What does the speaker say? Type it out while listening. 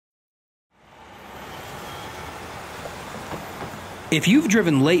If you've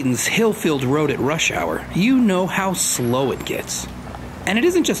driven Layton's hill-filled road at rush hour, you know how slow it gets. And it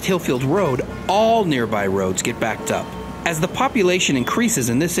isn't just Hillfield Road, all nearby roads get backed up. As the population increases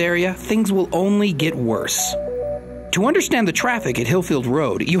in this area, things will only get worse. To understand the traffic at Hillfield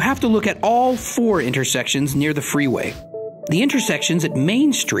Road, you have to look at all 4 intersections near the freeway. The intersections at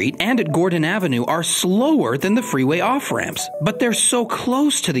Main Street and at Gordon Avenue are slower than the freeway off-ramps, but they're so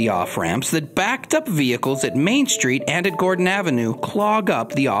close to the off-ramps that backed up vehicles at Main Street and at Gordon Avenue clog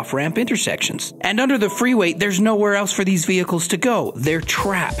up the off-ramp intersections. And under the freeway, there's nowhere else for these vehicles to go. They're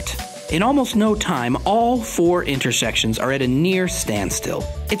trapped. In almost no time, all 4 intersections are at a near standstill.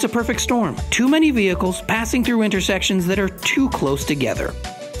 It's a perfect storm. Too many vehicles passing through intersections that are too close together.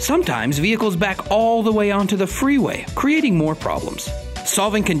 Sometimes vehicles back all the way onto the freeway, creating more problems.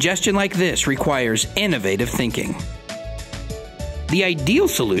 Solving congestion like this requires innovative thinking. The ideal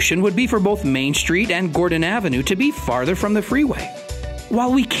solution would be for both Main Street and Gordon Avenue to be farther from the freeway.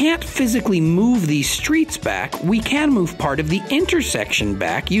 While we can't physically move these streets back, we can move part of the intersection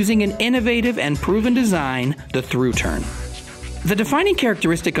back using an innovative and proven design, the ThrU Turn. The defining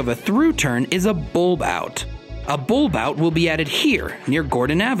characteristic of a ThrU Turn is a bulb out. A bulb out will be added here, near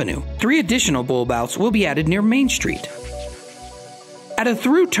Gordon Avenue. 3 additional bulb outs will be added near Main Street. At a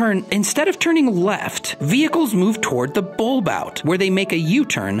ThrU Turn, instead of turning left, vehicles move toward the bulb out, where they make a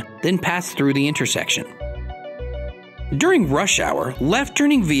U-turn, then pass through the intersection. During rush hour,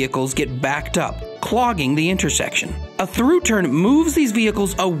 left-turning vehicles get backed up, clogging the intersection. A ThrU Turn moves these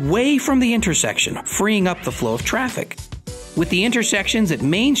vehicles away from the intersection, freeing up the flow of traffic. With the intersections at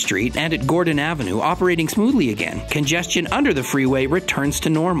Main Street and at Gordon Avenue operating smoothly again, congestion under the freeway returns to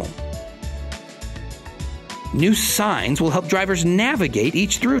normal. New signs will help drivers navigate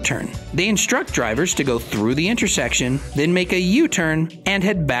each ThrU Turn. They instruct drivers to go through the intersection, then make a U-turn and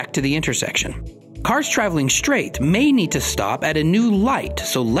head back to the intersection. Cars traveling straight may need to stop at a new light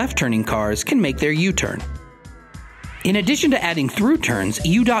so left-turning cars can make their U-turn. In addition to adding ThrU Turns,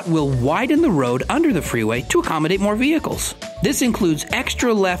 UDOT will widen the road under the freeway to accommodate more vehicles. This includes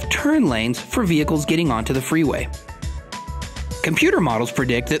extra left turn lanes for vehicles getting onto the freeway. Computer models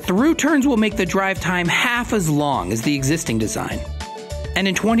predict that ThrU Turns will make the drive time half as long as the existing design. And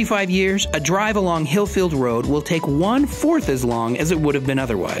in 25 years, a drive along Hillfield Road will take 1/4 as long as it would have been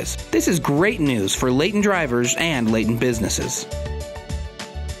otherwise. This is great news for Layton drivers and Layton businesses.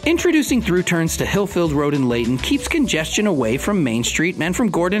 Introducing ThrU Turns to Hillfield Road in Layton keeps congestion away from Main Street and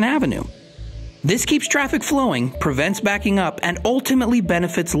from Gordon Avenue. This keeps traffic flowing, prevents backing up, and ultimately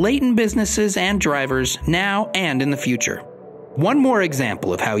benefits Layton businesses and drivers now and in the future. One more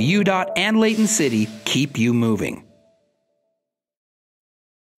example of how UDOT and Layton City keep you moving.